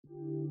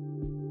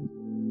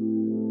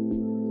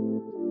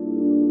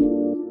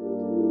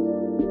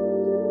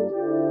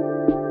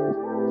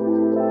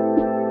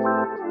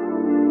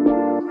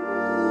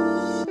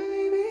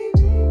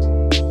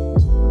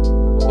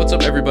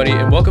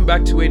welcome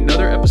back to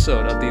another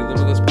episode of the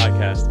Limitless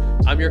Podcast.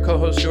 I'm your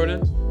co-host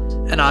Jordan.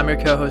 And I'm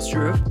your co-host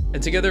Drew.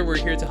 And together we're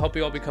here to help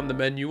you all become the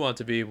men you want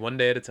to be one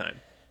day at a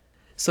time.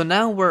 So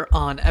now we're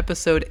on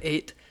episode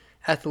 8,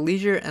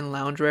 Athleisure and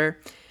Loungewear.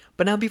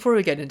 But now before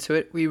we get into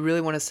it, we really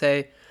want to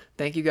say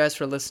thank you guys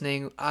for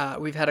listening.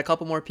 We've had a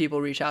couple more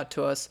people reach out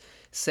to us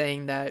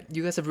saying that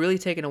you guys have really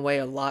taken away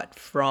a lot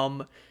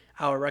from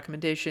our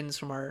recommendations,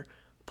 from our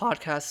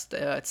podcast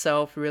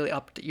itself, really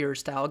upped your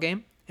style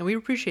game. And we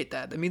appreciate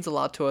that. That means a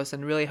lot to us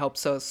and really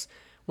helps us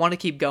want to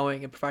keep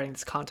going and providing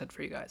this content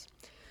for you guys.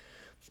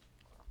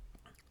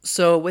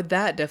 So with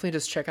that, definitely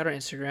just check out our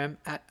Instagram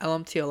at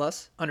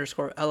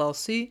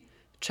LMTLS_LLC.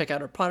 Check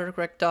out our product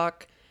rec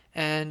doc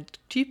and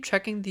keep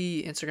checking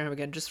the Instagram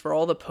again just for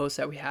all the posts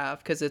that we have,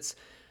 because it's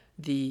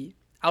the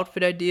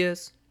outfit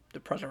ideas, the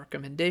product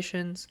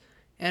recommendations,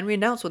 and we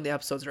announce when the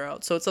episodes are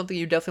out. So it's something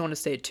you definitely want to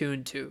stay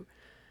tuned to.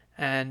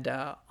 And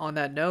on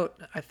that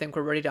note, I think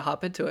we're ready to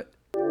hop into it.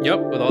 Yep,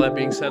 with all that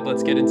being said,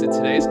 let's get into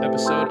today's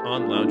episode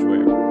on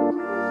loungewear.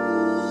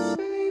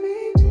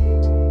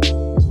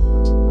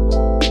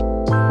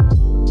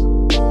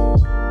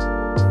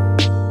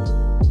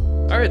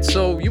 Alright,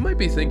 so you might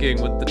be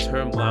thinking with the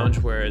term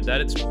loungewear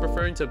that it's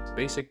referring to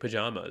basic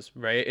pajamas,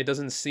 right? It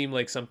doesn't seem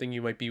like something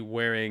you might be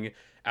wearing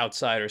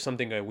outside or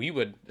something that we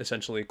would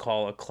essentially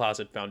call a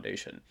closet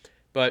foundation.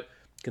 But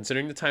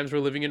considering the times we're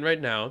living in right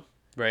now,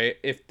 right,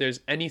 if there's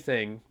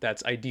anything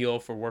that's ideal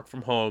for work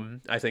from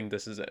home, I think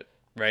this is it,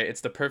 right?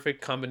 It's the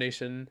perfect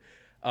combination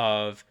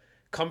of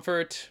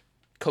comfort,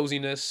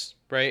 coziness,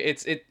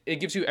 right? It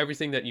gives you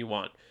everything that you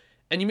want.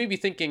 And you may be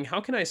thinking, how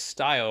can I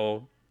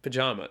style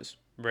pajamas?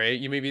 Right?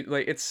 You may be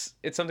like, it's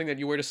something that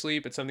you wear to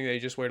sleep. It's something that you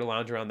just wear to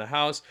lounge around the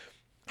house.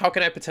 How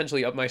can I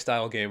potentially up my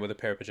style game with a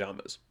pair of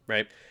pajamas?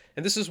 Right?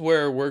 And this is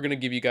where we're going to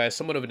give you guys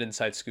somewhat of an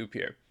inside scoop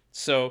here.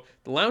 So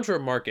the loungewear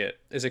market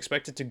is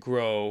expected to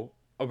grow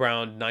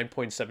around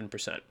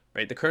 9.7%,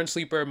 right? The current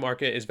sleepwear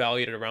market is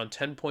valued at around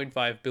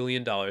 $10.5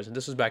 billion, and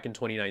this was back in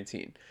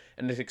 2019.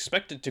 And it's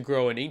expected to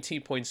grow an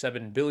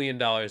 $18.7 billion in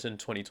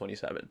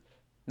 2027.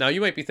 Now, you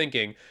might be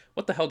thinking,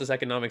 what the hell does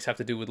economics have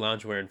to do with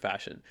loungewear and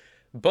fashion?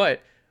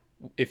 But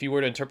if you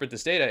were to interpret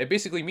this data, it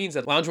basically means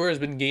that loungewear has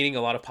been gaining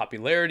a lot of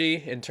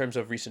popularity in terms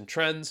of recent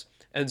trends.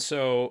 And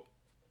so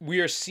we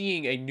are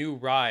seeing a new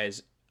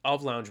rise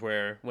of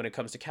loungewear when it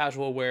comes to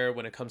casual wear,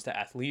 when it comes to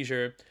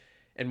athleisure.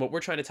 And what we're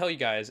trying to tell you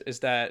guys is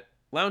that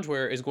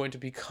loungewear is going to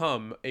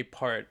become a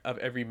part of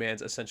every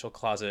man's essential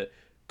closet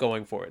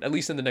going forward, at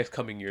least in the next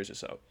coming years or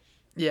so.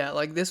 Yeah,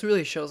 like this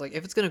really shows like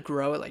if it's going to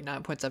grow at like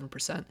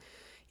 9.7%,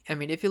 I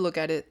mean, if you look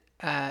at it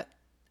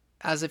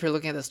as if you're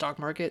looking at the stock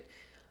market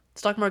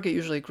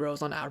usually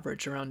grows on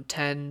average around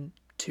 10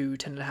 to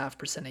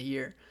 10.5% a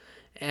year.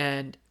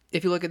 And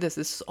if you look at this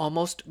is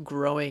almost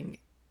growing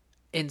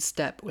in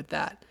step with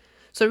that.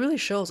 So it really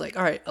shows like,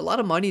 all right, a lot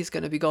of money is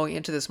going to be going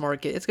into this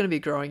market. It's going to be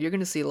growing. You're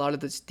going to see a lot of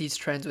these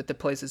trends with the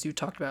places you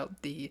talked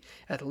about, the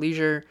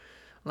athleisure,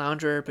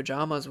 loungewear,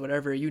 pajamas,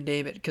 whatever, you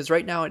name it. Because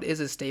right now it is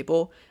a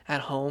staple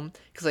at home.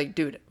 Because like,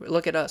 dude,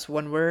 look at us.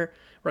 When we're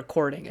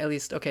recording, at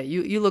least, okay,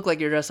 you look like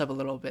you're dressed up a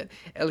little bit.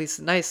 At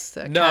least nice.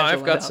 No,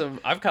 I've got some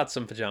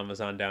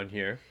pajamas on down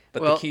here.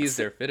 But well, the key is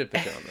they're fitted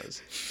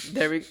pajamas.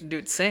 There we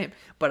dude, same.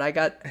 But I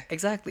got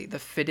exactly the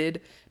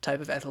fitted type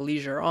of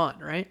athleisure on,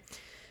 right?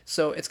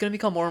 So it's going to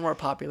become more and more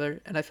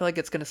popular, and I feel like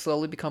it's going to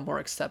slowly become more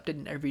accepted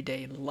in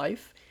everyday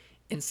life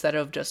instead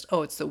of just,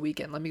 oh, it's the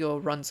weekend, let me go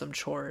run some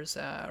chores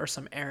or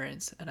some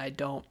errands, and I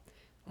don't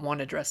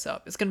want to dress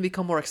up. It's going to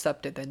become more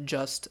accepted than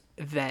just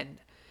then,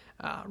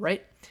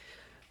 right?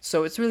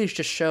 So it really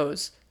just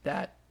shows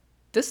that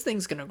this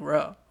thing's going to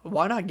grow.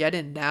 Why not get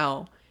in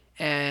now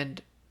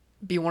and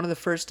be one of the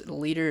first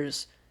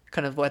leaders,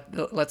 kind of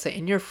let's say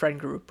in your friend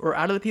group or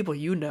out of the people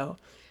you know,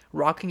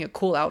 rocking a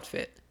cool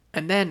outfit.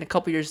 And then a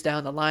couple years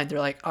down the line, they're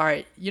like, all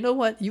right, you know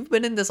what? You've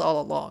been in this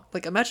all along.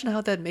 Like, imagine how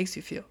that makes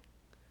you feel.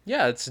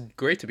 Yeah, it's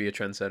great to be a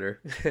trendsetter.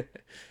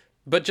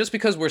 But just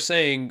because we're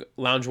saying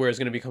loungewear is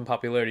going to become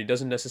popularity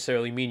doesn't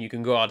necessarily mean you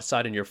can go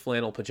outside in your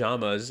flannel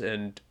pajamas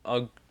and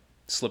UGG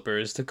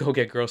slippers to go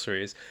get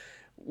groceries.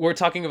 We're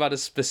talking about a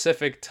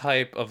specific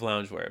type of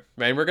loungewear,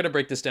 right? And we're going to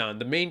break this down.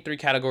 The main three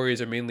categories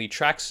are mainly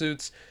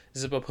tracksuits,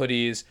 zip-up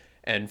hoodies,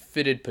 and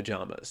fitted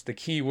pajamas. The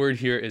key word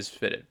here is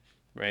fitted,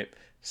 right?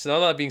 So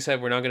all that being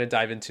said, we're now going to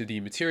dive into the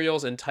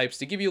materials and types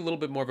to give you a little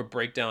bit more of a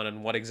breakdown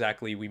on what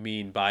exactly we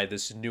mean by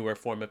this newer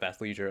form of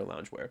athleisure or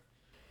loungewear.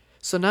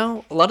 So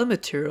now a lot of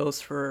materials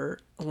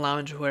for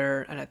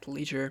loungewear and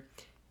athleisure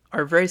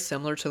are very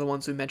similar to the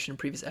ones we mentioned in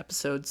previous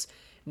episodes.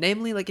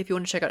 Namely, like if you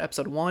want to check out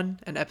episode 1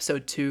 and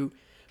episode 2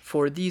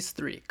 for these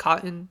three,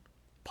 cotton,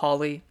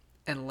 poly,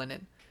 and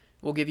linen,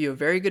 we'll give you a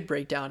very good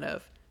breakdown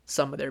of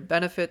some of their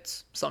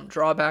benefits, some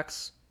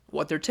drawbacks,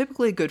 what they're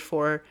typically good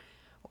for,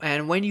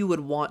 and when you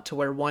would want to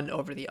wear one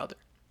over the other.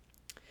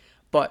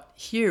 But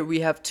here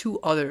we have two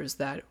others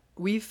that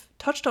we've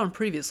touched on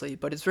previously,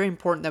 but it's very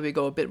important that we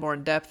go a bit more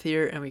in depth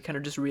here and we kind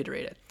of just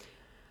reiterate it.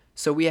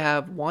 So we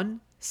have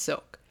one,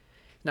 silk.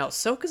 Now,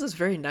 silk is this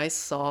very nice,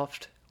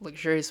 soft,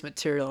 luxurious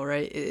material,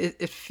 right?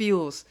 It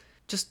feels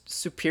just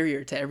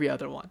superior to every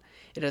other one.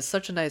 It has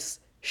such a nice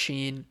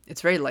sheen.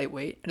 It's very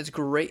lightweight and it's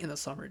great in the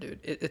summer, dude.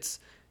 It's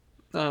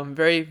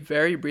very,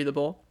 very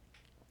breathable,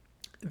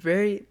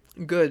 very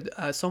good.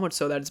 So much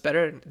so that it's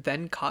better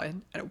than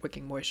cotton at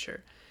wicking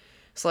moisture.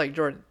 So like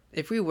Jordan,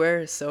 if we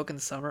wear silk in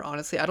the summer,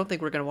 honestly, I don't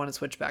think we're gonna want to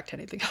switch back to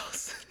anything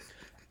else.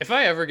 If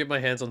I ever get my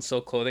hands on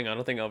silk clothing, I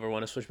don't think I'll ever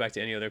want to switch back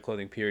to any other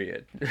clothing,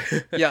 period.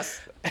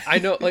 Yes. I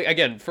know, like,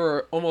 again,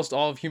 for almost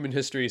all of human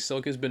history,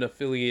 silk has been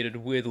affiliated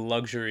with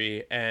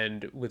luxury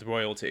and with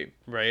royalty,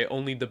 right?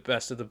 Only the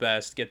best of the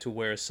best get to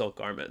wear silk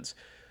garments.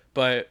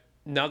 But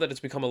now that it's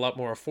become a lot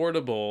more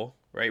affordable,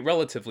 right,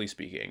 relatively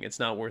speaking, it's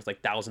not worth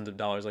like thousands of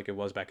dollars like it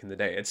was back in the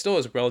day. It still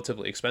is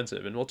relatively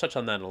expensive, and we'll touch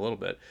on that in a little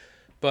bit.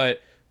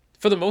 But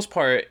for the most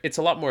part, it's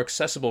a lot more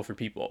accessible for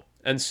people.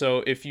 And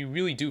so if you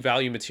really do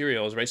value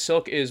materials, right,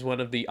 silk is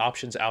one of the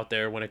options out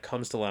there when it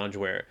comes to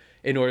loungewear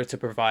in order to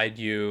provide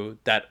you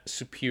that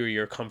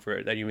superior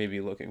comfort that you may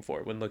be looking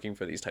for when looking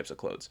for these types of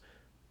clothes.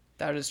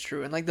 That is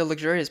true. And like the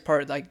luxurious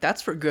part, like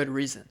that's for good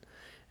reason.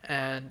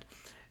 And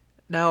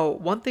now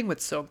one thing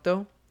with silk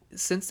though,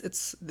 since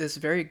it's this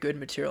very good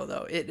material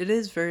though, it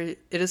is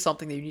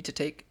something that you need to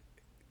take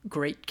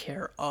great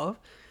care of.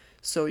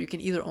 So you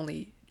can either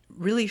only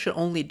really should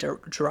only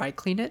dry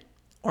clean it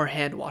or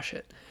hand wash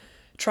it.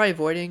 Try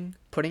avoiding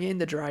putting it in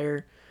the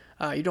dryer.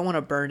 You don't want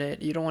to burn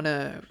it. You don't want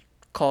to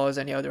cause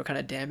any other kind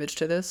of damage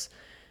to this,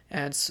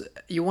 and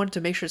you want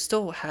to make sure it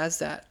still has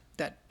that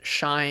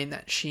shine,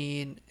 that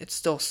sheen. It's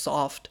still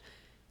soft,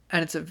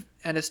 and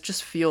it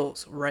just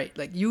feels right.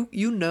 Like you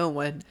know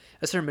when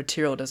a certain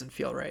material doesn't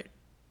feel right,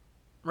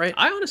 right?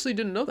 I honestly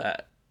didn't know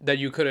that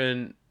you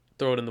couldn't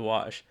throw it in the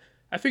wash.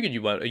 I figured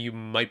you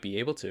might be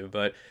able to,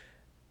 but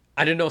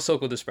I didn't know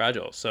silk was this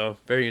fragile. So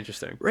very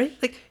interesting. Right?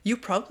 Like you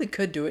probably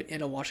could do it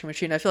in a washing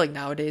machine. I feel like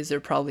nowadays they're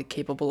probably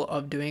capable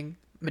of doing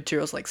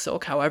materials like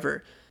silk.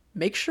 However,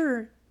 make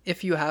sure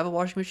if you have a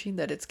washing machine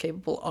that it's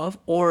capable of,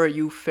 or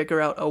you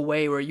figure out a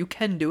way where you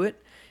can do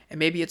it, and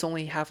maybe it's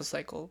only half a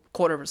cycle,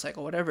 quarter of a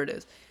cycle, whatever it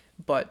is,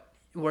 but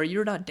where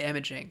you're not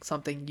damaging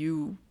something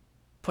you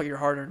put your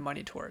hard-earned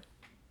money toward.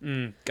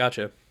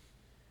 Gotcha.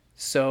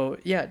 So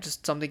yeah,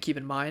 just something to keep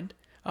in mind.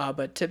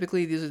 But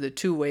typically these are the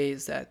two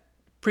ways that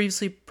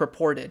previously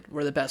purported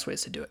were the best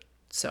ways to do it.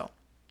 So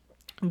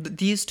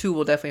these two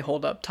will definitely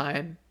hold up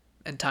time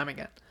and time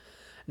again.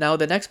 Now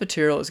the next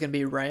material is going to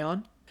be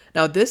rayon.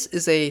 Now this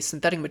is a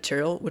synthetic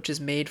material which is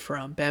made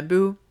from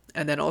bamboo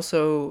and then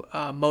also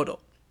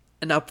modal.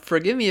 And now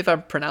forgive me if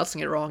I'm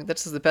pronouncing it wrong.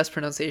 This is the best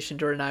pronunciation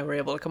Jordan and I were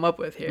able to come up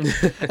with here.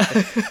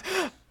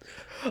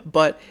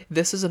 But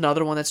this is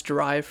another one that's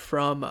derived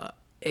from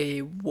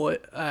a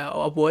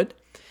wood.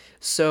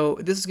 So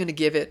this is going to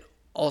give it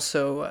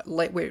also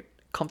lightweight,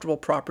 comfortable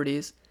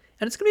properties,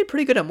 and it's going to be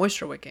pretty good at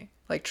moisture wicking.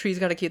 Like trees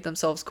got to keep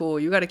themselves cool.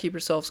 You got to keep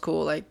yourselves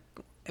cool. Like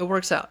it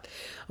works out,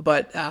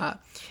 but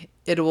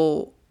it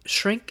will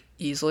shrink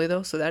easily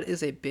though. So that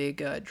is a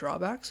big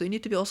drawback. So you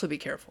need to also be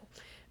careful.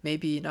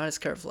 Maybe not as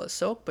careful as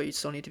soap, but you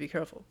still need to be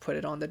careful. Put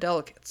it on the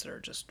delicates or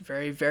just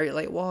very, very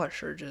light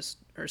wash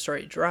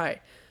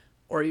dry,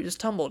 or you just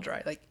tumble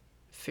dry. Like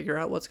figure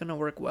out what's going to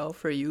work well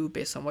for you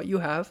based on what you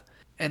have,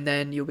 and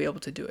then you'll be able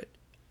to do it.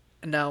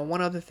 Now,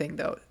 one other thing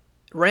though,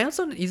 rayon's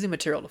not an easy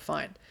material to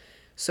find.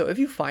 So if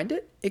you find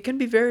it, it can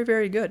be very,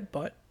 very good,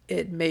 but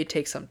it may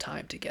take some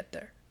time to get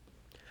there.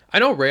 I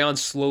know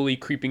rayon's slowly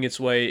creeping its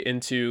way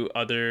into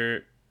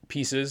other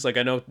pieces. Like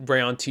I know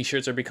rayon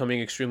t-shirts are becoming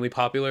extremely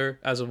popular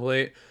as of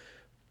late.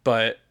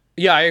 But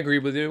yeah, I agree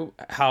with you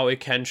how it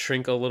can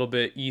shrink a little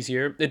bit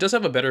easier. It does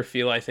have a better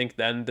feel, I think,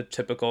 than the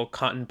typical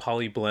cotton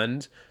poly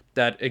blend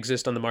that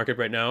exists on the market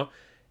right now.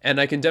 And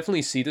I can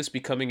definitely see this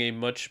becoming a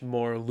much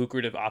more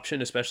lucrative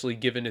option, especially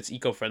given its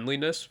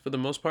eco-friendliness for the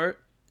most part.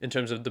 In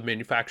terms of the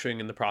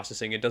manufacturing and the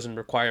processing, it doesn't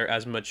require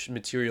as much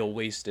material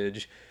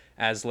wastage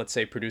as, let's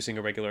say, producing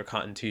a regular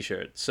cotton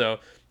t-shirt. So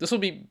this will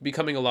be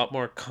becoming a lot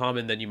more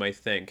common than you might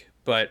think.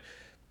 But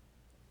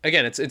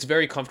again, it's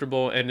very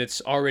comfortable and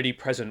it's already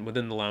present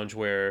within the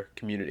loungewear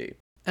community.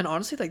 And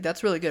honestly, like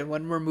that's really good.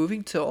 When we're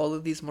moving to all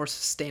of these more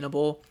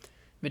sustainable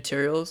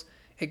materials,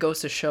 it goes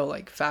to show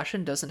like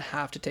fashion doesn't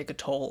have to take a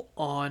toll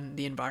on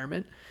the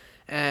environment.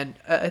 And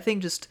I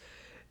think just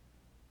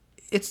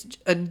it's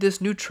this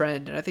new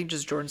trend, and I think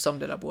just Jordan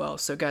summed it up well.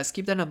 So guys,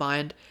 keep that in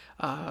mind.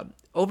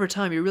 Over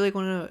time, you're really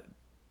going to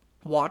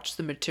watch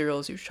the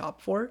materials you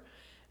shop for,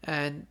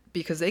 and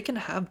because they can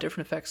have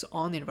different effects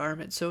on the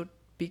environment. So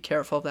be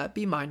careful of that.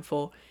 Be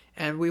mindful,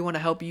 and we want to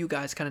help you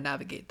guys kind of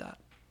navigate that.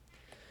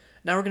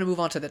 Now we're going to move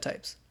on to the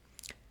types.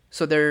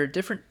 So there are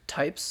different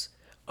types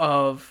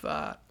of,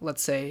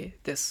 let's say,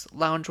 this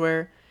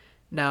loungewear.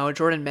 Now,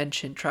 Jordan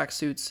mentioned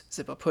tracksuits,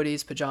 zip-up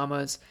hoodies,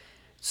 pajamas.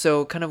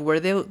 So kind of where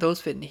those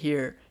fit in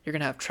here, you're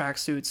going to have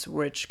tracksuits,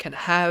 which can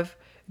have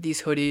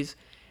these hoodies.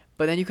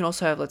 But then you can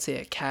also have, let's say,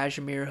 a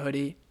cashmere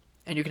hoodie,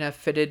 and you can have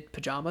fitted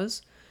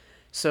pajamas.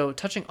 So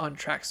touching on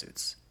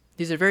tracksuits.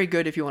 These are very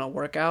good if you want to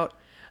work out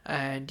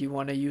and you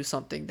want to use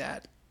something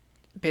that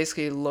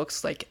basically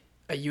looks like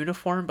a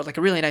uniform, but like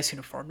a really nice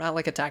uniform, not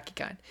like a tacky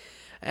kind.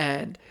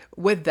 And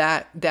with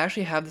that, they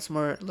actually have this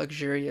more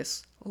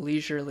luxurious,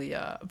 leisurely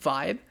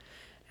vibe.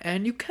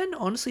 And you can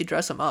honestly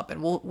dress them up,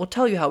 and we'll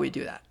tell you how we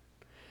do that.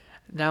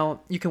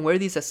 Now, you can wear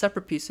these as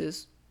separate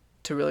pieces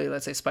to really,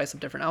 let's say, spice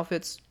up different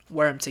outfits.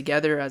 Wear them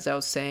together, as I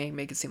was saying,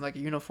 make it seem like a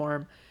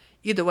uniform.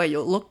 Either way,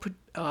 you'll look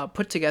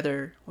put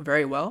together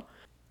very well.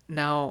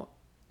 Now,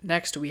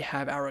 next we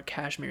have our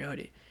cashmere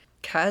hoodie.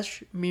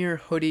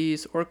 Cashmere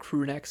hoodies or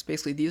crew necks,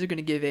 basically, these are going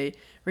to give a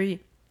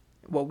very,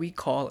 what we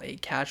call a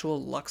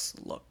casual luxe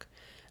look.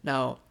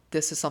 Now,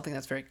 this is something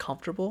that's very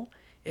comfortable.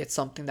 It's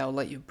something that will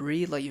let you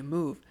breathe, let you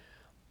move,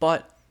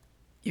 but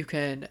you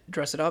can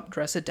dress it up,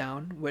 dress it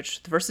down,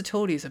 which the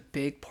versatility is a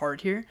big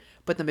part here,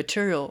 but the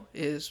material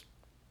is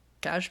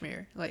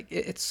cashmere. Like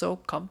it's so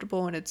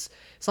comfortable and it's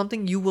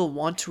something you will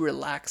want to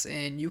relax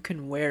in. You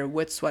can wear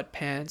with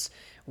sweatpants,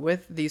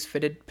 with these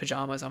fitted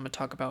pajamas I'm going to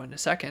talk about in a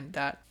second,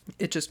 that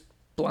it just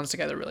blends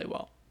together really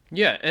well.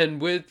 Yeah,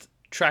 and with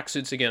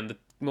tracksuits, again, the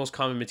most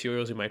common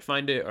materials you might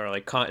find it are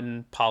like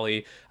cotton,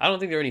 poly. I don't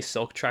think there are any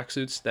silk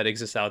tracksuits that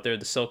exist out there.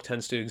 The silk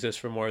tends to exist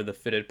for more of the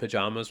fitted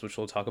pajamas, which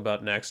we'll talk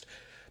about next.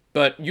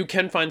 But you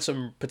can find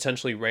some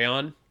potentially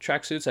rayon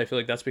tracksuits. I feel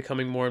like that's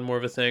becoming more and more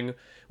of a thing.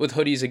 With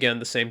hoodies, again,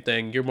 the same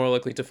thing. You're more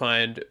likely to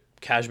find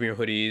cashmere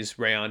hoodies,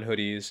 rayon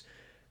hoodies,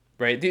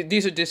 right?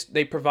 These are just,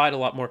 they provide a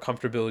lot more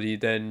comfortability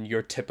than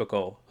your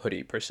typical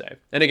hoodie per se.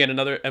 And again,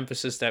 another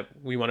emphasis that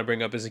we want to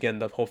bring up is, again,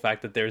 the whole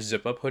fact that there's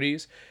zip up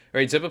hoodies,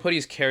 right? Zip up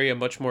hoodies carry a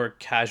much more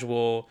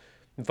casual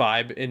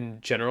vibe in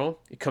general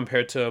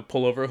compared to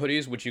pullover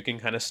hoodies, which you can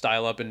kind of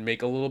style up and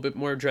make a little bit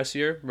more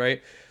dressier,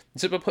 right?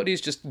 Zip up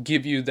hoodies just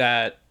give you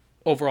that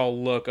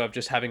overall look of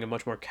just having a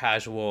much more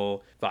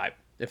casual vibe,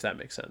 if that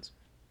makes sense.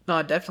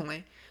 No,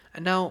 definitely.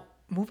 And now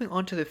moving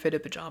on to the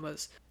fitted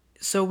pajamas.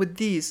 So with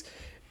these,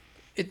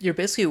 you're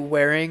basically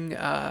wearing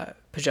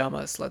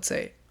pajamas, let's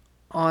say,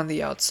 on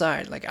the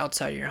outside, like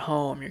outside your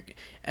home.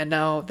 And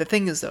now the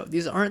thing is, though,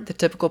 these aren't the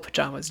typical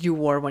pajamas you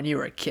wore when you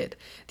were a kid.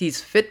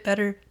 These fit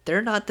better.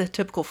 They're not the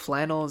typical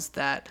flannels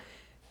that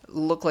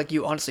look like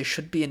you honestly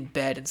should be in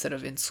bed instead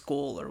of in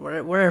school or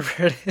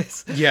wherever it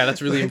is. Yeah,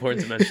 that's really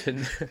important to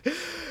mention.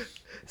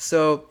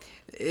 So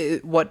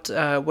what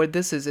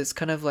this is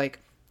kind of like,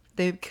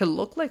 they can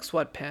look like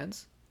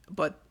sweatpants,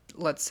 but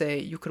let's say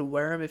you could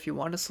wear them if you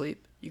want to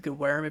sleep. You could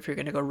wear them if you're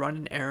going to go run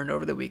an errand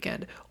over the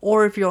weekend,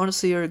 or if you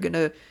honestly are going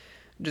to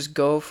just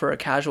go for a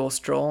casual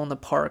stroll in the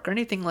park or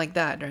anything like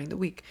that during the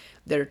week.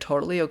 They're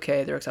totally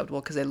okay. They're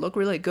acceptable because they look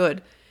really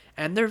good,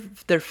 and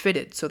they're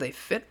fitted, so they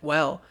fit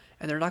well,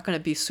 and they're not going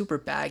to be super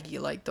baggy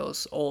like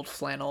those old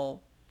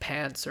flannel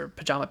pants or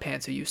pajama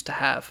pants you used to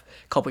have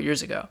a couple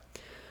years ago.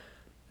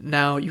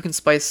 Now, you can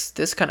spice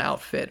this kind of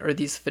outfit or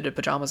these fitted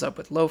pajamas up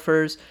with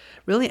loafers,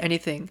 really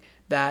anything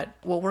that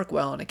will work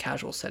well in a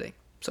casual setting.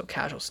 So,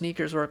 casual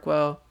sneakers work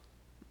well,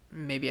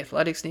 maybe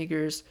athletic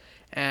sneakers,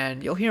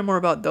 and you'll hear more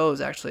about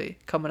those actually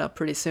coming up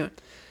pretty soon.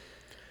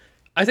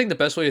 I think the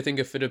best way to think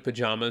of fitted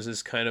pajamas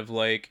is kind of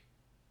like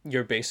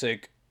your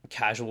basic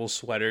casual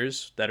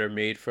sweaters that are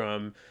made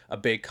from a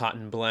big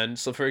cotton blend.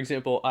 So, for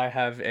example, I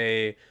have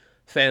a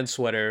fan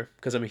sweater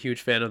because I'm a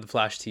huge fan of the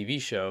Flash TV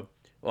show.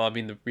 Well, I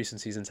mean, the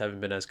recent seasons haven't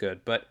been as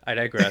good, but I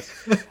digress.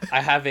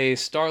 I have a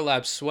Star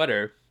Labs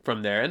sweater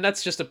from there, and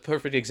that's just a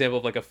perfect example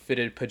of like a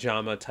fitted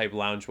pajama type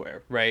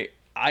loungewear, right?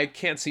 I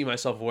can't see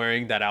myself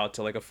wearing that out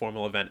to like a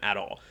formal event at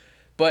all.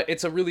 But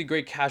it's a really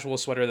great casual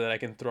sweater that I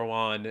can throw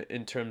on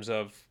in terms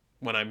of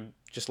when I'm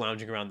just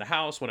lounging around the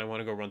house, when I want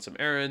to go run some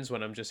errands,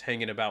 when I'm just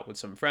hanging about with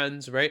some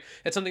friends, right?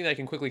 It's something that I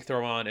can quickly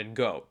throw on and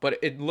go. But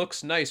it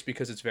looks nice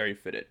because it's very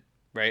fitted,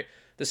 right?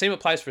 The same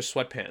applies for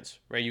sweatpants,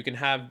 right? You can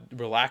have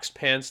relaxed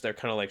pants, they're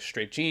kind of like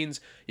straight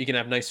jeans. You can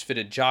have nice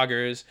fitted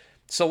joggers.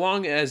 So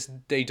long as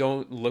they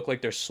don't look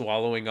like they're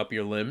swallowing up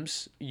your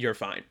limbs, you're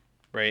fine,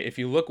 right? If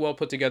you look well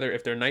put together,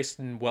 if they're nice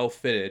and well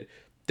fitted,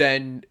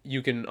 then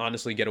you can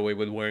honestly get away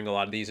with wearing a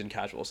lot of these in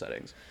casual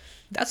settings.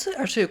 That's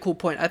actually a cool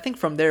point. I think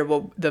from there,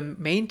 what the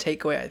main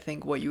takeaway, I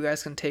think what you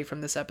guys can take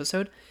from this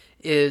episode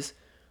is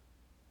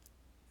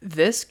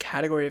this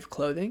category of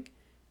clothing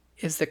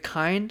is the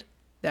kind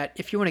that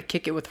if you want to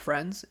kick it with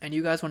friends and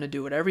you guys want to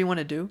do whatever you want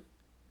to do,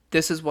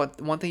 this is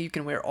what one thing you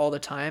can wear all the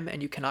time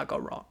and you cannot go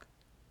wrong.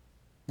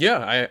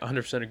 Yeah, I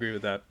 100% agree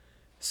with that.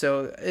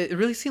 So it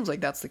really seems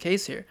like that's the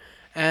case here.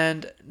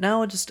 And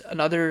now just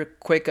another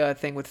quick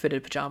thing with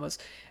fitted pajamas.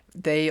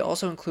 They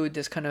also include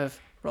this kind of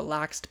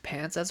relaxed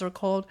pants, as they're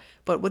called.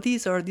 But what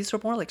these are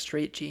more like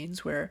straight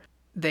jeans where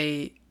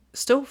they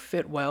still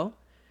fit well,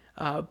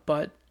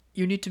 but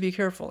you need to be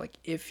careful. Like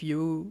if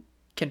you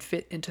can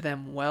fit into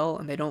them well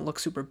and they don't look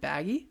super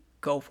baggy,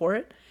 go for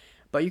it.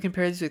 But you can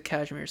pair these with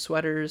cashmere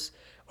sweaters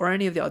or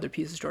any of the other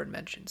pieces Jordan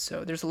mentioned.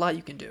 So there's a lot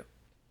you can do.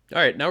 All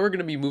right, now we're going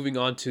to be moving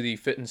on to the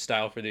fit and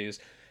style for these.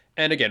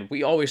 And again,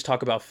 we always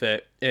talk about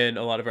fit in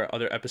a lot of our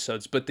other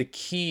episodes, but the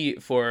key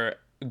for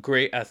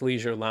great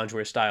athleisure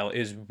loungewear style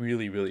is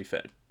really, really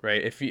fit,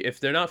 right? If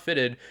they're not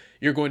fitted,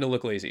 you're going to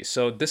look lazy.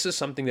 So this is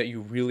something that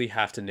you really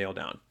have to nail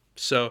down.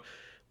 So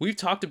we've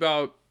talked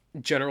about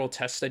general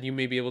tests that you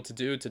may be able to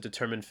do to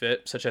determine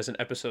fit, such as in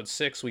episode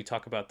 6, we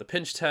talk about the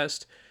pinch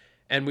test.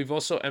 And we've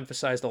also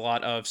emphasized a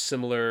lot of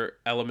similar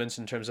elements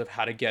in terms of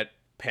how to get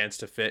pants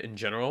to fit in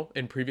general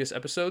in previous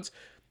episodes.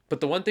 But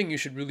the one thing you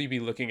should really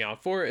be looking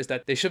out for is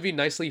that they should be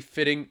nicely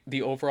fitting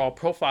the overall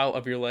profile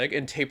of your leg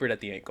and tapered at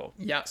the ankle.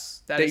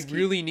 Yes, that They is key.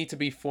 really need to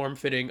be form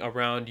fitting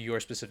around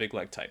your specific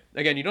leg type.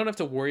 Again, you don't have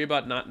to worry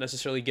about not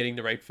necessarily getting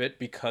the right fit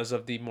because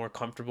of the more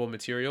comfortable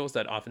materials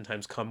that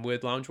oftentimes come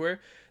with loungewear.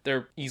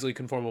 They're easily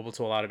conformable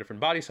to a lot of different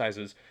body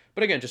sizes.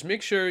 But again, just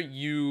make sure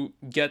you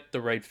get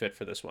the right fit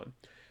for this one.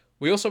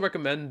 We also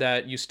recommend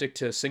that you stick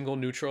to single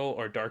neutral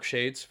or dark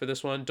shades for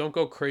this one. Don't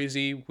go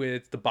crazy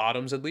with the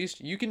bottoms, at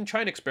least. You can try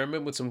and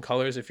experiment with some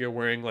colors if you're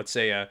wearing, let's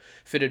say, a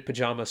fitted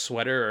pajama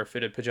sweater or a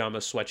fitted pajama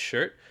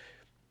sweatshirt,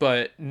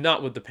 but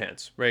not with the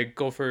pants, right?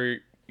 Go for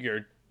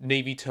your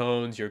navy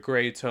tones, your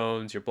gray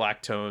tones, your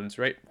black tones,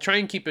 right? Try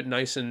and keep it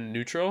nice and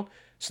neutral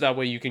so that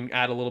way you can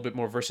add a little bit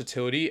more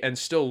versatility and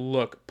still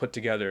look put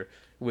together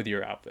with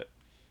your outfit.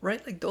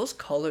 Right, like those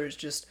colors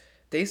just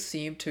they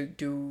seem to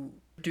do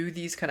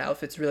these kind of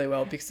outfits really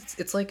well because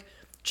it's like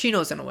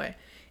chinos in a way.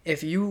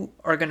 If you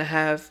are gonna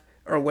have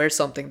or wear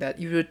something that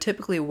you would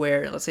typically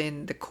wear, let's say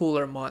in the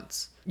cooler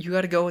months, you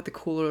got to go with the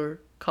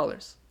cooler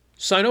colors.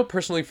 So I know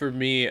personally for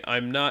me,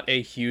 I'm not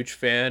a huge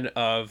fan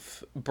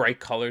of bright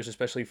colors,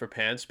 especially for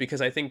pants,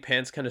 because I think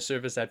pants kind of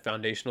serve as that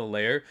foundational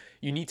layer.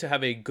 You need to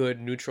have a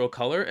good neutral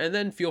color and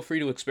then feel free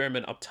to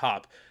experiment up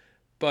top.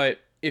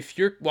 But if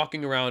you're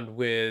walking around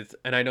with,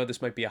 and I know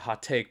this might be a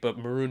hot take, but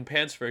maroon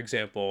pants, for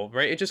example,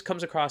 right? It just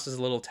comes across as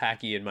a little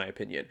tacky, in my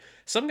opinion.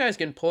 Some guys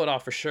can pull it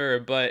off for sure,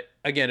 but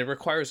again, it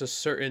requires a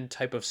certain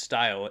type of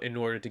style in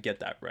order to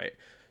get that right.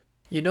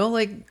 You know,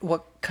 like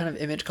what kind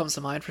of image comes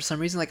to mind for some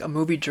reason? Like a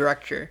movie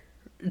director,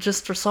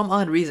 just for some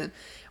odd reason,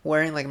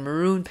 wearing like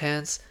maroon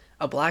pants,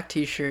 a black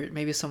t-shirt,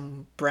 maybe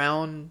some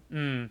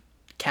brown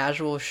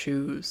casual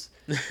shoes.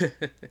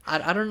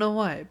 I don't know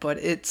why, but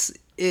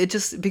it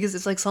just because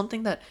it's like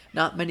something that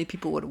not many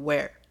people would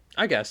wear.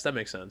 I guess that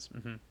makes sense.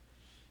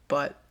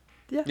 But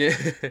yeah, Yeah.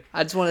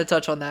 I just wanted to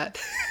touch on that.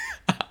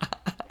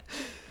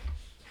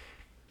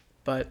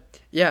 But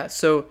yeah,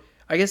 so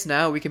I guess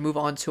now we can move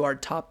on to our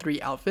top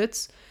three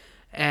outfits.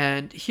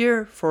 And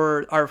here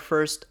for our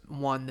first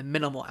one, the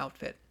minimal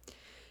outfit.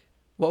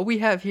 What we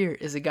have here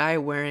is a guy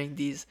wearing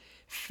these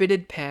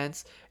fitted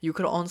pants. You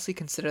could honestly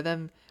consider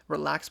them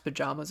relaxed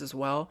pajamas as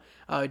well,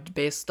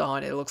 based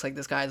on it looks like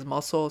this guy has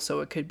muscle, so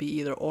it could be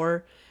either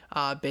or,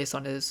 based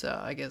on his,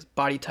 I guess,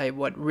 body type,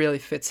 what really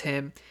fits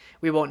him.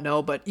 We won't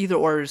know, but either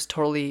or is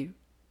totally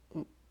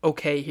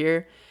okay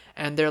here.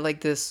 And they're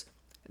like this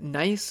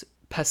nice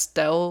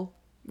pastel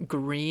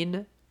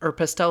green or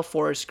pastel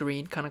forest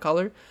green kind of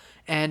color.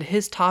 And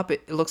his top,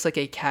 it looks like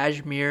a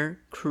cashmere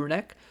crew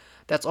neck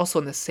that's also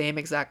in the same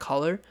exact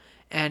color.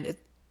 And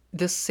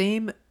this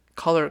same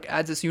color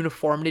adds this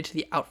uniformity to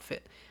the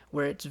outfit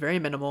where it's very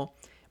minimal,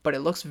 but it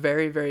looks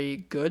very, very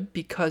good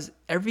because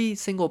every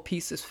single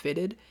piece is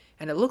fitted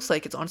and it looks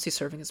like it's honestly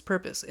serving its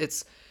purpose.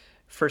 It's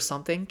for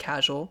something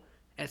casual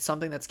and it's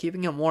something that's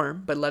keeping him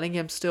warm, but letting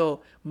him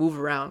still move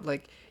around.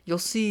 Like you'll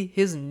see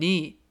his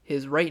knee,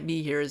 his right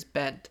knee here is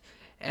bent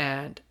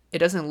and it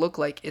doesn't look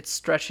like it's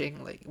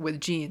stretching like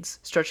with jeans,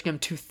 stretching him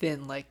too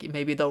thin, like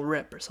maybe they'll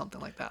rip or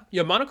something like that.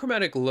 Yeah,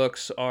 monochromatic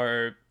looks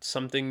are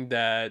something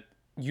that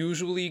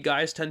usually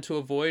guys tend to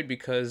avoid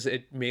because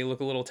it may look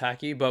a little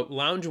tacky, but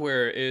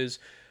loungewear is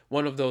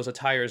one of those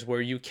attires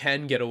where you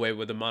can get away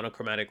with a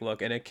monochromatic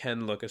look and it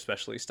can look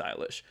especially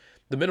stylish.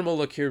 The minimal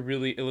look here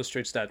really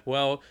illustrates that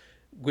well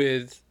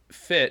with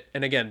fit.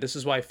 And again, this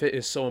is why fit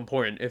is so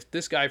important. If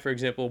this guy, for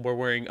example, were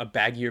wearing a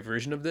baggier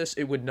version of this,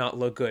 it would not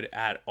look good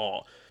at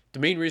all. The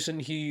main reason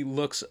he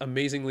looks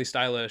amazingly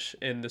stylish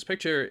in this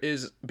picture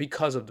is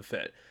because of the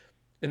fit.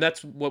 And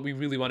that's what we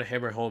really want to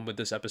hammer home with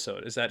this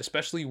episode is that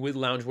especially with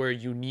loungewear,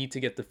 you need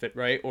to get the fit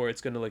right or it's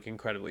going to look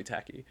incredibly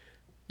tacky.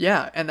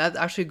 Yeah, and that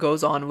actually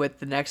goes on with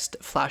the next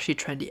flashy,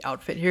 trendy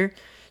outfit here.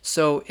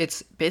 So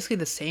it's basically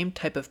the same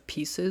type of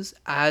pieces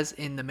as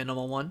in the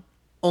minimal one.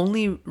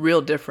 Only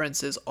real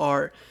differences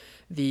are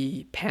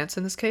the pants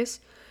in this case.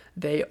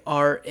 They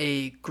are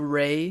a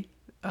gray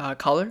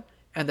color,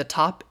 and the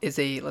top is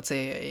a, let's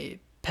say, a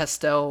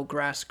pastel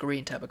grass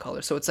green type of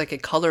color. So it's like a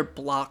color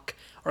block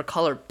or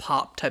color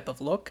pop type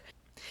of look.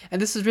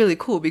 And this is really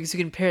cool because you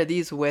can pair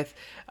these with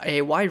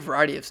a wide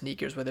variety of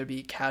sneakers, whether it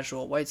be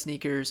casual white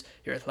sneakers,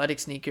 your athletic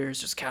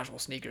sneakers, just casual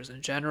sneakers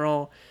in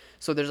general.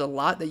 So there's a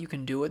lot that you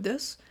can do with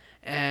this,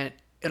 and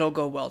it'll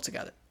go well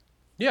together.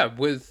 Yeah,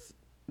 with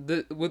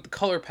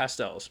color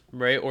pastels,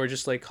 right? Or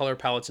just like color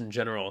palettes in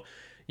general.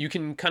 You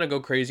can kind of go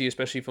crazy,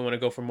 especially if you want to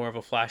go for more of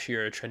a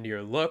flashier,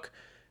 trendier look.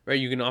 Right,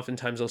 you can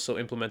oftentimes also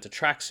implement a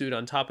tracksuit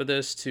on top of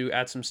this to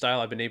add some style.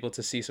 I've been able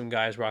to see some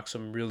guys rock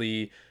some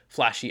really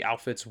flashy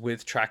outfits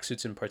with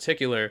tracksuits in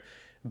particular,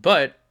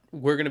 but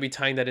we're going to be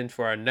tying that in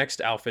for our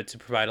next outfit to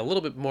provide a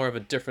little bit more of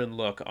a different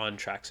look on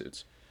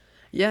tracksuits.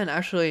 Yeah, and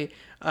actually,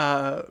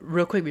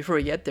 real quick before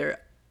we get there,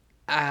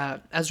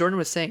 as Jordan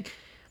was saying,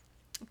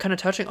 kind of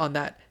touching on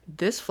that,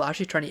 this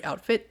flashy, trendy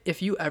outfit,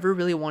 if you ever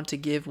really want to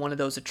give one of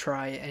those a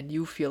try and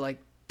you feel like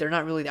they're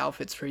not really the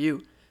outfits for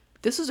you,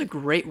 this is a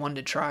great one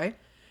to try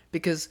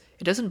because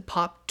it doesn't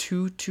pop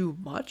too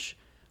much,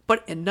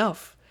 but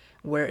enough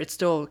where it's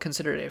still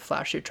considered a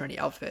flashy, trendy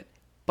outfit.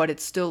 But it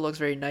still looks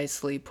very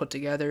nicely put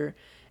together,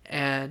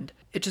 and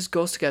it just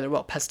goes together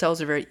well.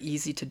 Pastels are very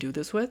easy to do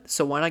this with,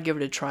 so why not give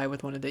it a try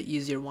with one of the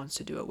easier ones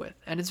to do it with?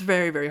 And it's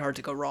very, very hard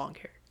to go wrong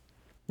here.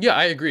 Yeah,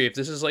 I agree. If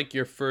this is like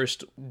your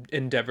first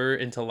endeavor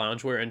into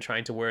loungewear and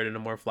trying to wear it in a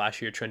more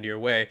flashier, trendier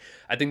way,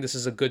 I think this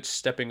is a good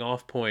stepping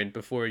off point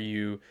before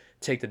you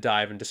take the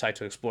dive and decide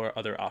to explore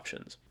other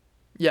options.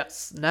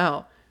 Yes,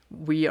 now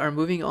we are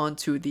moving on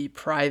to the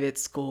private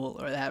school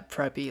or that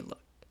preppy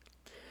look.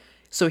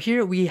 So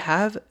here we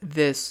have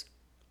this,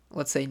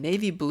 let's say,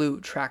 navy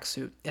blue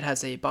tracksuit. It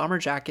has a bomber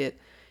jacket.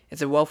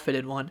 It's a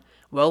well-fitted one.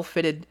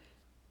 Well-fitted,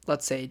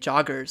 let's say,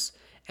 joggers.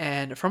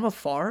 And from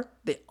afar,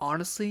 they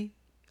honestly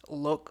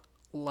look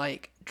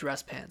like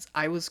dress pants.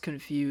 I was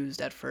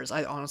confused at first.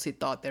 I honestly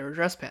thought they were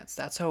dress pants.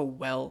 That's how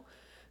well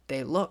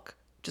they look,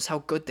 just how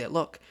good they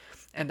look.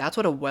 And that's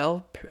what a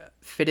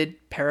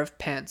well-fitted pair of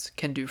pants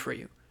can do for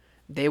you.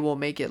 They will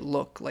make it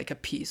look like a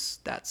piece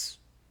that's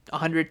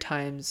 100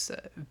 times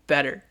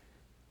better,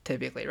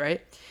 typically,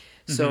 right?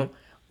 So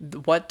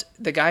what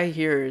the guy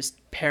here is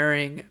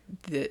pairing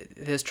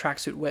this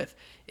tracksuit with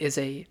is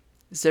a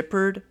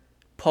zippered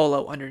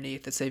polo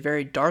underneath. It's a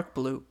very dark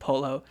blue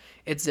polo.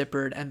 It's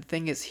zippered, and the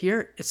thing is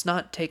here, it's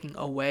not taking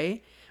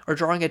away or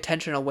drawing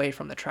attention away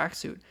from the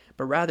tracksuit,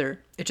 but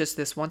rather it's just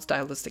this one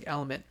stylistic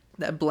element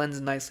that blends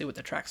nicely with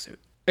the tracksuit.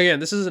 Again,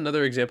 this is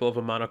another example of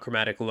a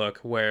monochromatic look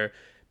where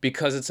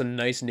because it's a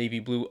nice navy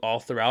blue all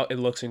throughout, it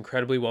looks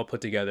incredibly well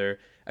put together.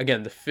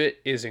 Again, the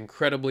fit is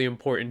incredibly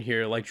important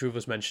here, like Drew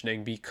was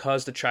mentioning,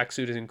 because the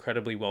tracksuit is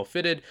incredibly well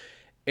fitted,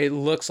 it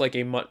looks like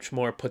a much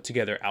more put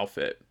together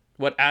outfit.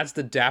 What adds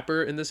the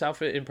dapper in this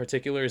outfit in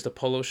particular is the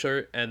polo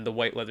shirt and the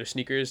white leather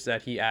sneakers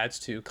that he adds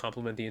to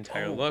complement the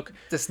entire look.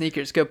 The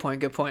sneakers, good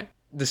point, good point.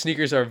 The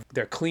sneakers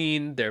they're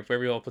clean, they're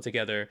very well put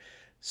together.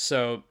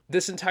 So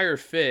this entire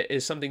fit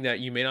is something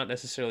that you may not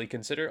necessarily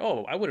consider,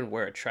 oh, I wouldn't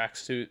wear a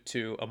tracksuit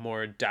to a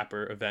more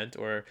dapper event,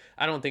 or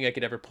I don't think I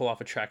could ever pull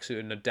off a tracksuit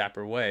in a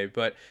dapper way.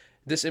 But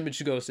this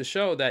image goes to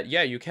show that,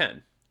 yeah, you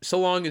can, so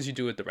long as you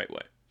do it the right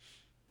way.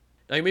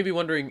 Now you may be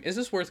wondering, is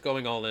this worth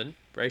going all in,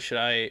 right? Should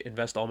I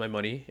invest all my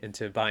money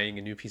into buying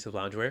a new piece of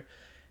loungewear?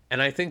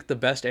 And I think the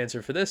best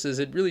answer for this is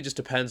it really just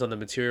depends on the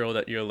material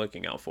that you're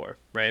looking out for,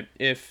 right?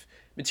 If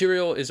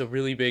material is a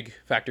really big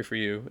factor for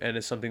you and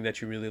is something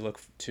that you really look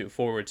to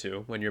forward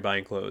to when you're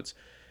buying clothes,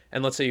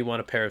 and let's say you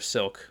want a pair of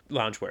silk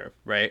loungewear,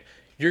 right?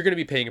 You're going to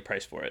be paying a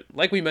price for it.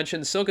 Like we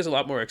mentioned, silk is a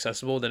lot more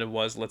accessible than it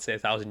was, let's say,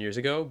 1,000 years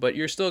ago, but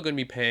you're still going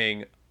to be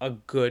paying a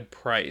good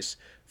price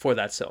for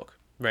that silk,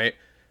 right?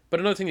 But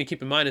another thing to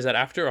keep in mind is that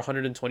after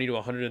 $120 to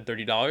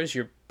 $130,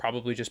 you're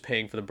probably just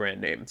paying for the brand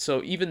name.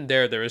 So even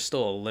there is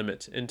still a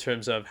limit in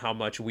terms of how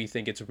much we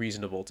think it's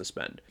reasonable to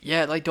spend.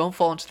 Yeah, like don't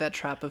fall into that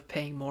trap of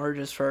paying more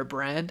just for a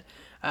brand,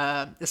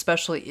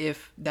 especially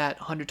if that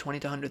 120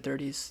 to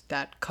 130 is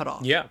that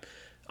cutoff. Yeah.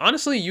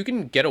 Honestly, you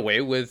can get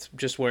away with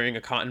just wearing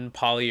a cotton,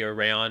 poly, or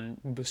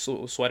rayon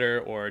sweater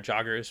or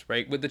joggers,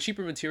 right? With the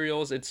cheaper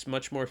materials, it's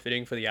much more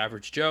fitting for the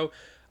average Joe,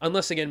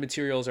 unless, again,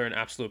 materials are an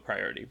absolute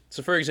priority.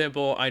 So, for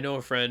example, I know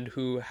a friend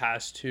who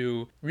has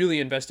to really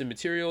invest in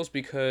materials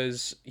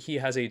because he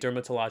has a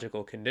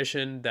dermatological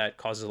condition that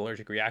causes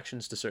allergic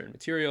reactions to certain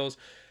materials.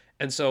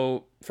 And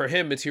so for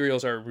him,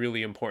 materials are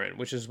really important,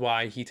 which is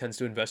why he tends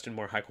to invest in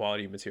more high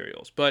quality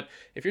materials. But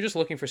if you're just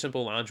looking for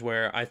simple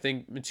loungewear, I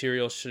think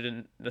materials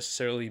shouldn't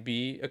necessarily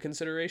be a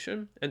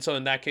consideration. And so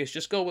in that case,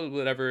 just go with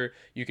whatever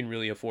you can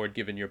really afford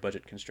given your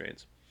budget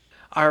constraints.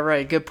 All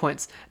right, good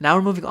points. Now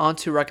we're moving on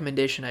to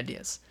recommendation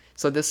ideas.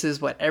 So this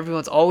is what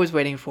everyone's always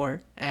waiting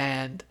for,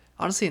 and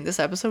honestly, in this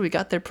episode, we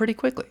got there pretty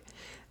quickly.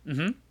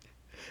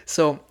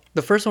 So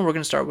the first one we're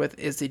going to start with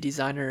is the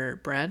designer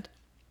brand.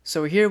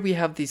 So here we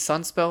have the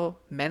Sunspell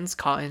men's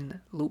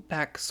cotton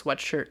loopback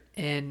sweatshirt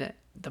in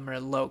the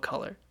Merlot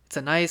color. It's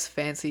a nice,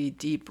 fancy,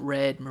 deep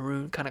red,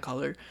 maroon kind of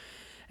color.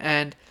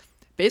 And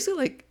basically,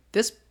 like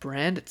this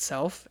brand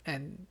itself,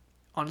 and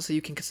honestly,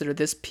 you can consider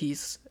this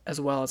piece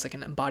as well as like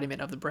an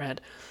embodiment of the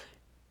brand.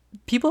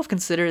 People have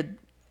considered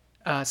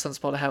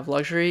Sunspell to have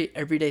luxury,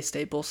 everyday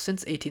staples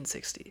since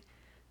 1860.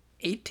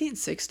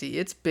 1860,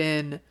 it's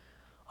been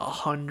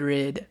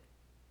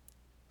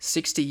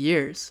 160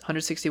 years,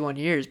 161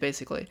 years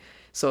basically.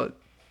 So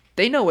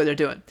they know what they're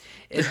doing.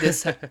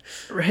 This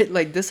right,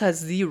 like this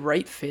has the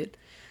right fit,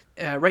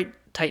 right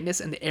tightness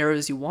in the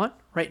areas you want,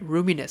 right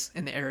roominess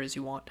in the areas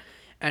you want,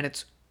 and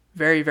it's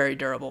very, very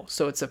durable.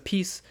 So it's a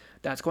piece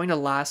that's going to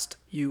last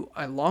you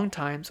a long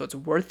time. So it's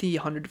worth the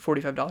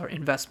 $145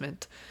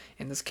 investment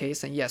in this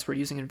case. And yes, we're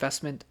using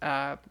investment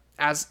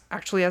as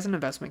an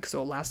investment because it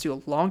will last you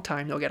a long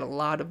time. You'll get a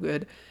lot of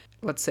good,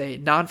 let's say,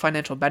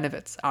 non-financial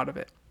benefits out of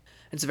it.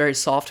 It's a very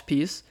soft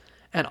piece.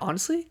 And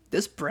honestly,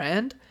 this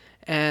brand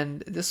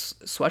and this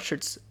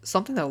sweatshirt's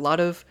something that a lot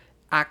of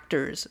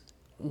actors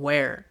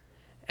wear.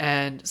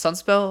 And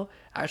Sunspell,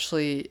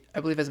 actually,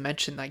 I believe as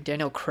mentioned, like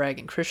Daniel Craig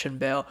and Christian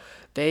Bale,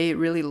 they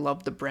really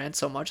love the brand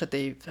so much that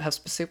they have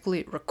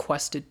specifically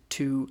requested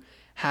to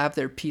have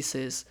their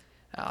pieces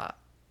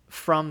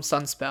from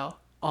Sunspell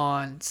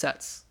on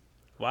sets.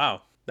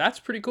 Wow, that's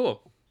pretty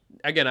cool.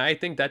 Again, I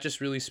think that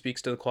just really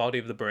speaks to the quality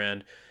of the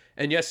brand.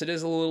 And yes, it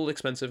is a little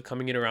expensive,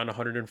 coming in around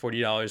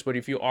 $140, but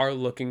if you are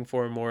looking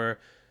for a more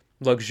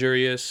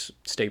luxurious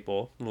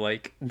staple,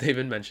 like they've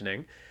been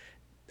mentioning,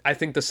 I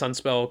think the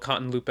Sunspell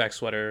cotton loopback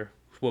sweater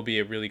will be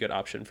a really good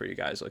option for you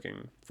guys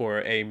looking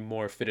for a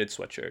more fitted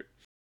sweatshirt.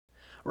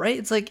 Right?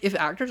 It's like if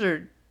actors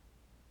are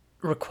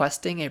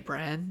requesting a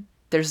brand,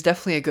 there's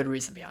definitely a good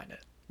reason behind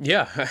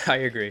Yeah, I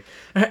agree.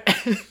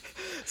 it.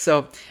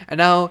 So, and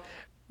now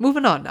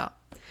moving on now.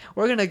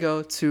 We're going to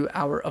go to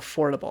our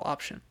affordable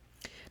option.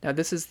 Now,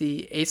 this is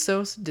the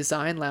ASOS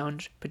Design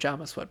Lounge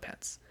Pajama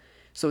Sweatpants.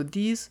 So,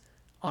 these,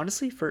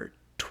 honestly, for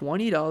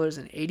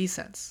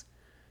 $20.80,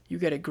 you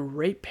get a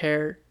great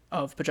pair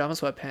of pajama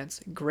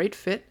sweatpants, great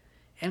fit,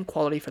 and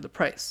quality for the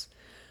price.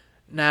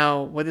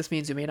 Now, what this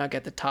means, you may not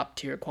get the top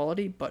tier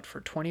quality, but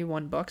for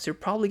 21 bucks, you're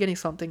probably getting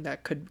something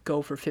that could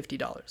go for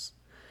 $50.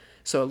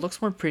 So it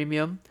looks more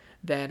premium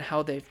than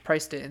how they've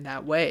priced it in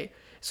that way.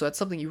 So that's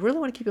something you really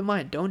want to keep in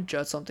mind. Don't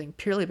judge something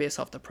purely based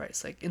off the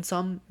price. Like in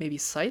some maybe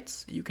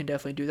sites, you can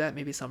definitely do that,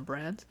 maybe some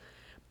brands.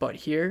 But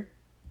here,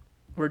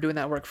 we're doing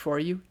that work for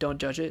you. Don't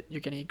judge it.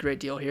 You're getting a great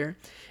deal here.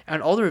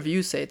 And all the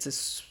reviews say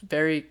it's a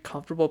very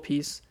comfortable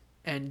piece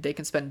and they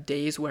can spend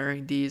days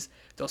wearing these.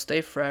 They'll stay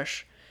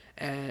fresh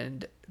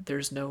and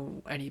there's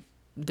no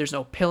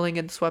pilling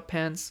in the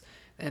sweatpants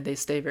and they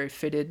stay very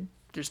fitted.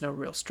 There's no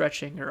real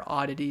stretching or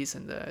oddities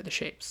in the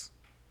shapes.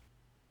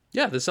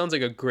 Yeah, this sounds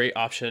like a great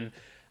option.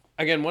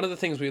 Again, one of the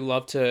things we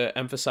love to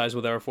emphasize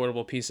with our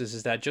affordable pieces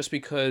is that just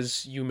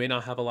because you may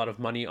not have a lot of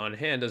money on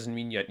hand doesn't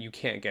mean yet you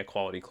can't get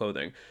quality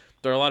clothing.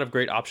 There are a lot of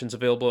great options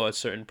available at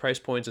certain price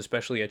points,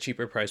 especially at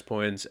cheaper price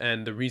points.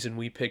 And the reason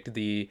we picked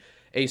the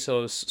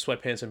ASOS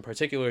sweatpants in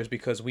particular is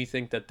because we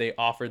think that they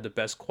offer the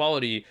best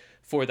quality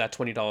for that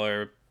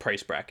 $20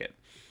 price bracket.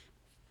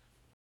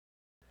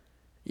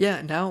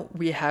 Yeah, now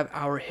we have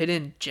our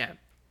hidden gem.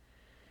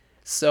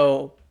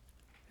 So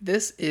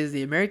this is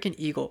the American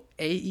Eagle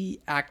AE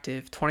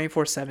Active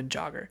 24/7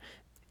 jogger.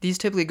 These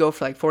typically go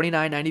for like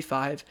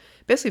 $49.95,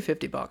 basically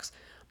 $50.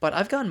 But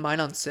I've gotten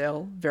mine on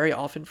sale very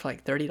often for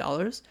like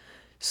 $30.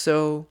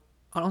 So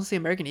honestly,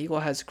 American Eagle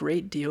has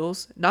great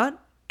deals.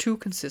 Not too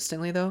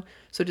consistently though.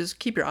 So just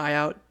keep your eye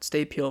out,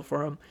 stay peeled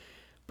for them.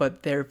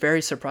 But they're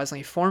very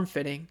surprisingly form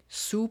fitting,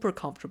 super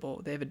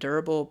comfortable. They have a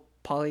durable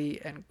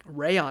poly and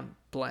rayon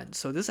blend.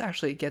 So this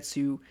actually gets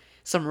you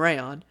some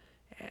rayon.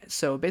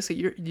 So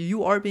basically,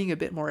 you are being a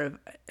bit more of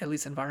at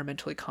least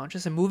environmentally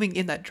conscious and moving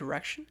in that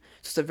direction.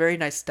 So it's a very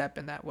nice step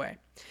in that way.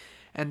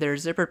 And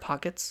there's zippered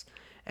pockets,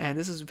 and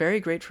this is very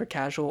great for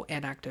casual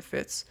and active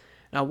fits.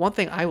 Now, one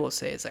thing I will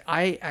say is like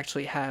I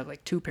actually have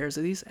like two pairs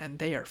of these, and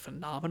they are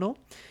phenomenal,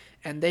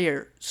 and they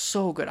are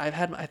so good. I've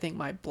had I think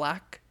my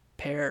black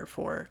pair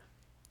for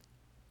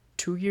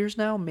 2 years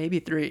now, maybe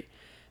three.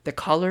 The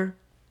color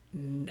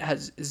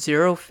has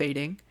zero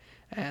fading,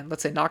 and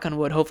let's say knock on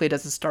wood, hopefully it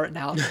doesn't start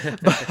now,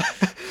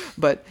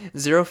 but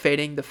zero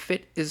fading. The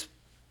fit is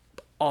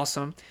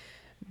awesome.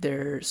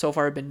 There so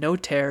far have been no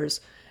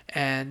tears,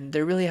 and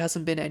there really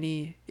hasn't been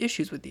any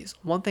issues with these.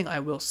 One thing I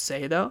will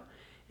say though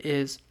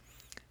is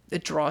the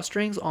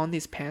drawstrings on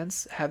these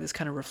pants have this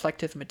kind of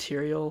reflective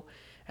material,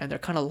 and they're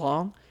kind of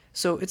long.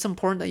 So it's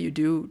important that you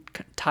do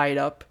tie it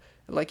up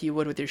like you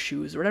would with your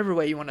shoes or whatever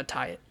way you want to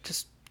tie it.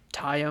 Just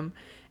tie them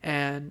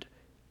and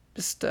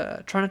just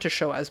try not to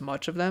show as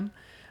much of them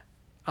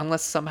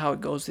unless somehow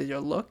it goes with your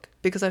look,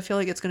 because I feel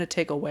like it's going to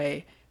take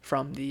away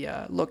from the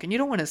look, and you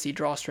don't want to see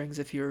drawstrings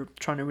if you're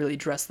trying to really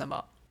dress them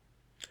up.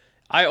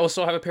 I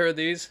also have a pair of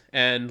these,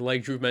 and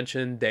like Drew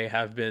mentioned, they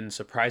have been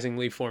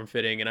surprisingly form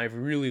fitting, and I've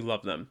really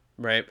loved them,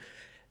 right?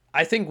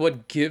 I think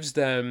what gives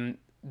them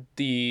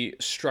the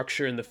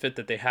structure and the fit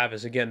that they have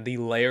is, again, the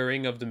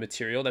layering of the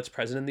material that's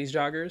present in these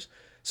joggers.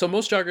 So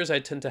most joggers I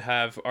tend to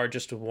have are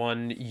just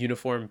one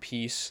uniform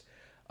piece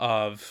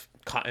of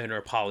cotton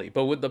or poly.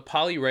 But with the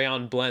poly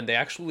rayon blend, they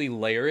actually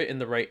layer it in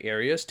the right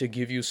areas to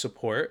give you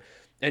support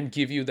and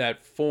give you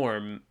that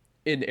form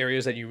in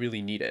areas that you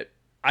really need it.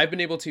 I've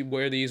been able to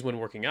wear these when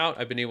working out.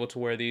 I've been able to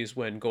wear these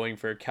when going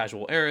for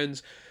casual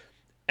errands.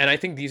 And I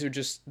think these are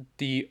just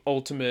the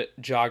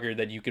ultimate jogger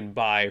that you can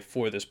buy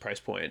for this price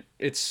point.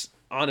 It's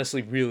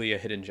honestly really a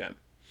hidden gem.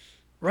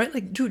 Right?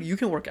 Like, dude, you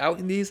can work out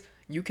in these.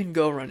 You can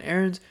go run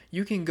errands.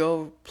 You can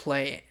go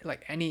play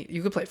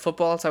you can play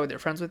football outside with your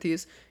friends with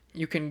these.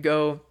 You can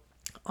go,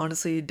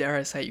 honestly, dare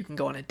I say, you can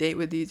go on a date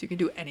with these. You can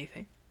do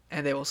anything,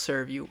 and they will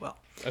serve you well.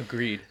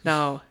 Agreed.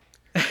 Now,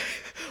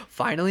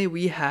 finally,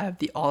 we have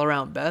the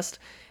all-around best,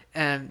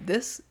 and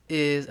this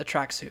is a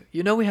tracksuit.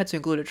 You know we had to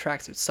include a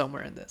tracksuit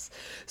somewhere in this.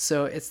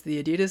 So it's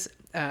the Adidas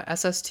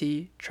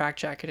SST track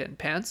jacket and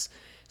pants.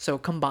 So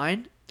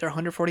combined, they're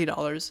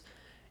 $140.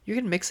 You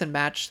can mix and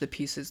match the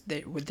pieces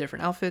with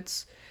different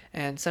outfits,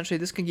 and essentially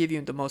this can give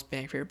you the most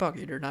bang for your buck.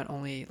 You're not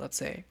only, let's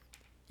say,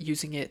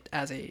 using it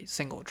as a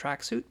single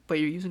tracksuit, but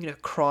you're using it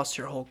across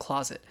your whole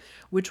closet,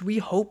 which we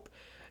hope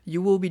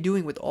you will be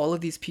doing with all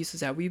of these pieces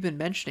that we've been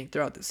mentioning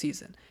throughout the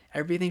season.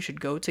 Everything should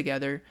go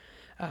together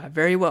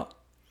very well.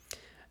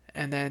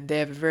 And then they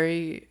have a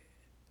very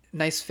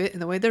nice fit in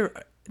the way they're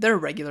a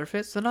regular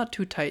fit, so they're not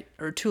too tight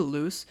or too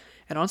loose.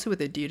 And honestly, with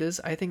Adidas,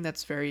 I think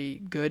that's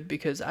very good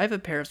because I have a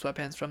pair of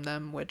sweatpants from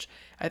them, which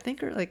I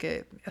think are like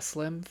a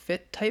slim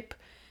fit type.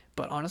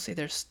 But honestly,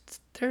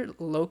 they're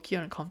low key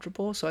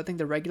uncomfortable. So I think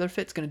the regular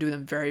fit's gonna do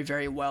them very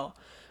very well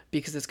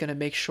because it's gonna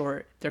make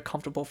sure they're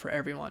comfortable for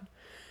everyone.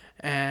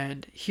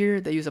 And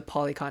here they use a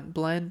polycotton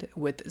blend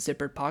with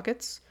zippered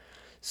pockets.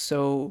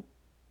 So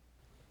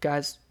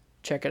guys,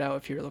 check it out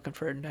if you're looking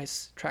for a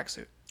nice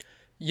tracksuit.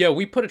 Yeah,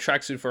 we put a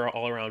tracksuit for our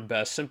all-around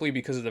best simply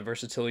because of the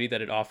versatility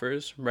that it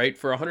offers, right?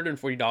 For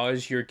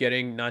 $140, you're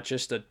getting not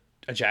just a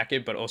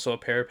jacket, but also a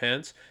pair of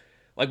pants.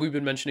 Like we've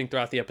been mentioning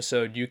throughout the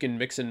episode, you can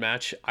mix and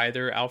match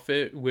either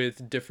outfit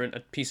with different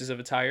pieces of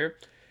attire,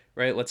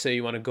 right? Let's say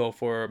you want to go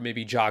for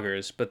maybe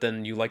joggers, but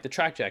then you like the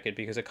track jacket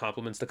because it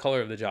complements the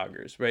color of the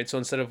joggers, right? So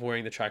instead of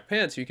wearing the track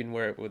pants, you can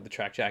wear it with the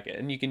track jacket,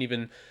 and you can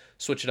even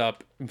switch it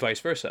up vice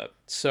versa.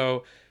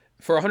 So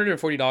for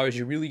 $140,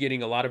 you're really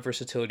getting a lot of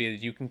versatility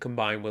that you can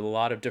combine with a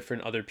lot of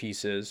different other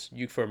pieces.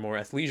 You for more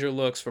athleisure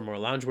looks, for more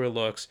loungewear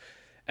looks,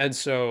 and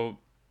so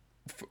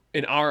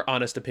in our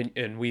honest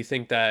opinion, we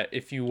think that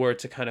if you were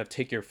to kind of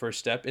take your first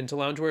step into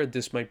loungewear,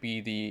 this might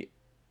be the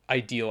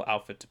ideal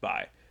outfit to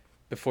buy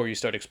before you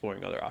start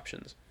exploring other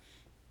options.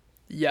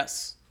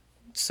 Yes.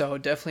 So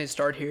definitely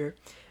start here.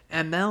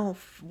 And now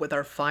with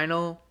our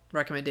final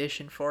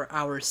recommendation for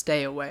our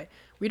stay away.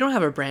 We don't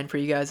have a brand for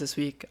you guys this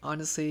week.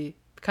 Honestly,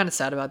 kind of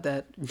sad about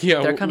that.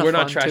 Yeah, They're kind of we're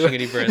not fun trashing too.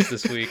 any brands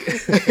this week.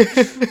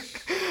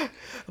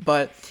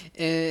 But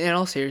in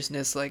all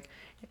seriousness, like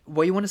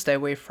what you want to stay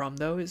away from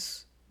though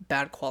is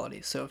bad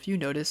quality. So if you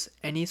notice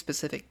any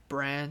specific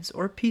brands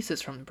or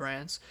pieces from the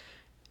brands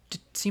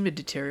seem to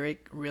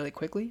deteriorate really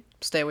quickly,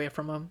 stay away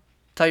from them.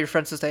 Tell your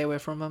friends to stay away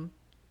from them.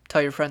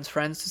 Tell your friends'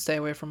 friends to stay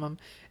away from them.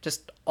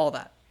 Just all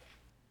that.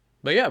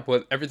 But yeah,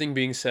 with everything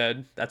being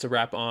said, that's a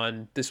wrap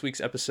on this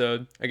week's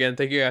episode. Again,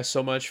 thank you guys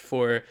so much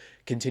for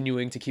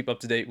continuing to keep up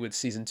to date with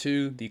season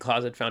 2, The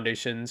Closet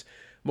Foundations.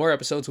 More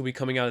episodes will be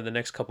coming out in the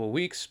next couple of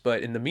weeks,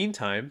 but in the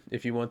meantime,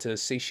 if you want to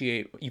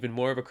satiate even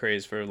more of a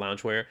craze for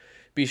loungewear,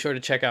 be sure to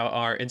check out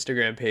our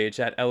Instagram page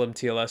at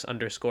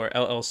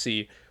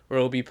LMTLS_LLC, where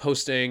we'll be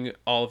posting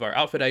all of our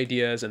outfit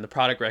ideas and the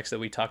product recs that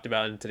we talked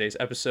about in today's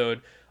episode,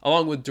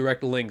 along with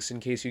direct links in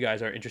case you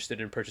guys are interested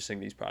in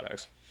purchasing these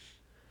products.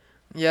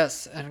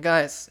 Yes, and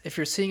guys, if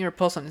you're seeing our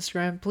post on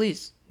Instagram,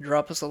 please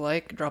drop us a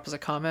like, drop us a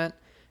comment,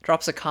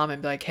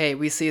 be like, hey,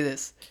 we see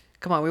this.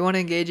 Come on, we want to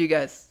engage you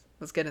guys.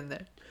 Let's get in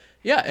there.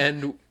 Yeah,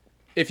 and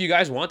if you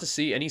guys want to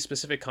see any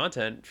specific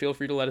content, feel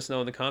free to let us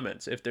know in the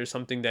comments. If there's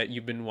something that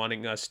you've been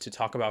wanting us to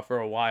talk about for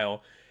a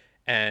while,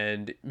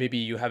 and maybe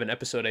you have an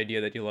episode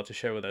idea that you'd love to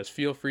share with us,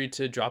 feel free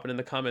to drop it in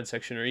the comment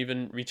section or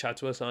even reach out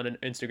to us on an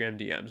Instagram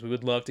DMs. We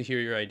would love to hear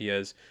your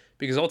ideas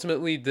because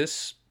ultimately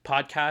this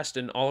podcast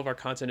and all of our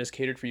content is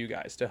catered for you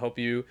guys to help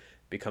you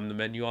become the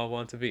men you all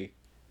want to be.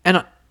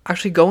 And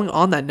actually, going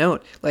on that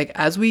note, like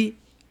as we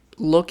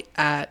look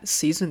at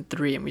season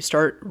 3 and we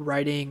start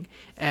writing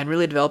and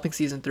really developing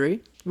season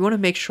 3, we want to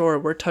make sure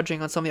we're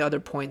touching on some of the other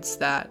points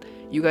that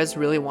you guys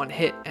really want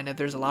hit. And if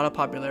there's a lot of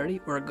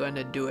popularity, we're going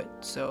to do it.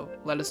 So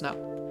let us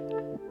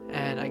know.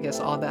 And I guess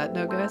on that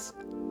note, guys,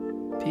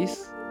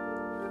 peace.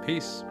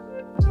 Peace.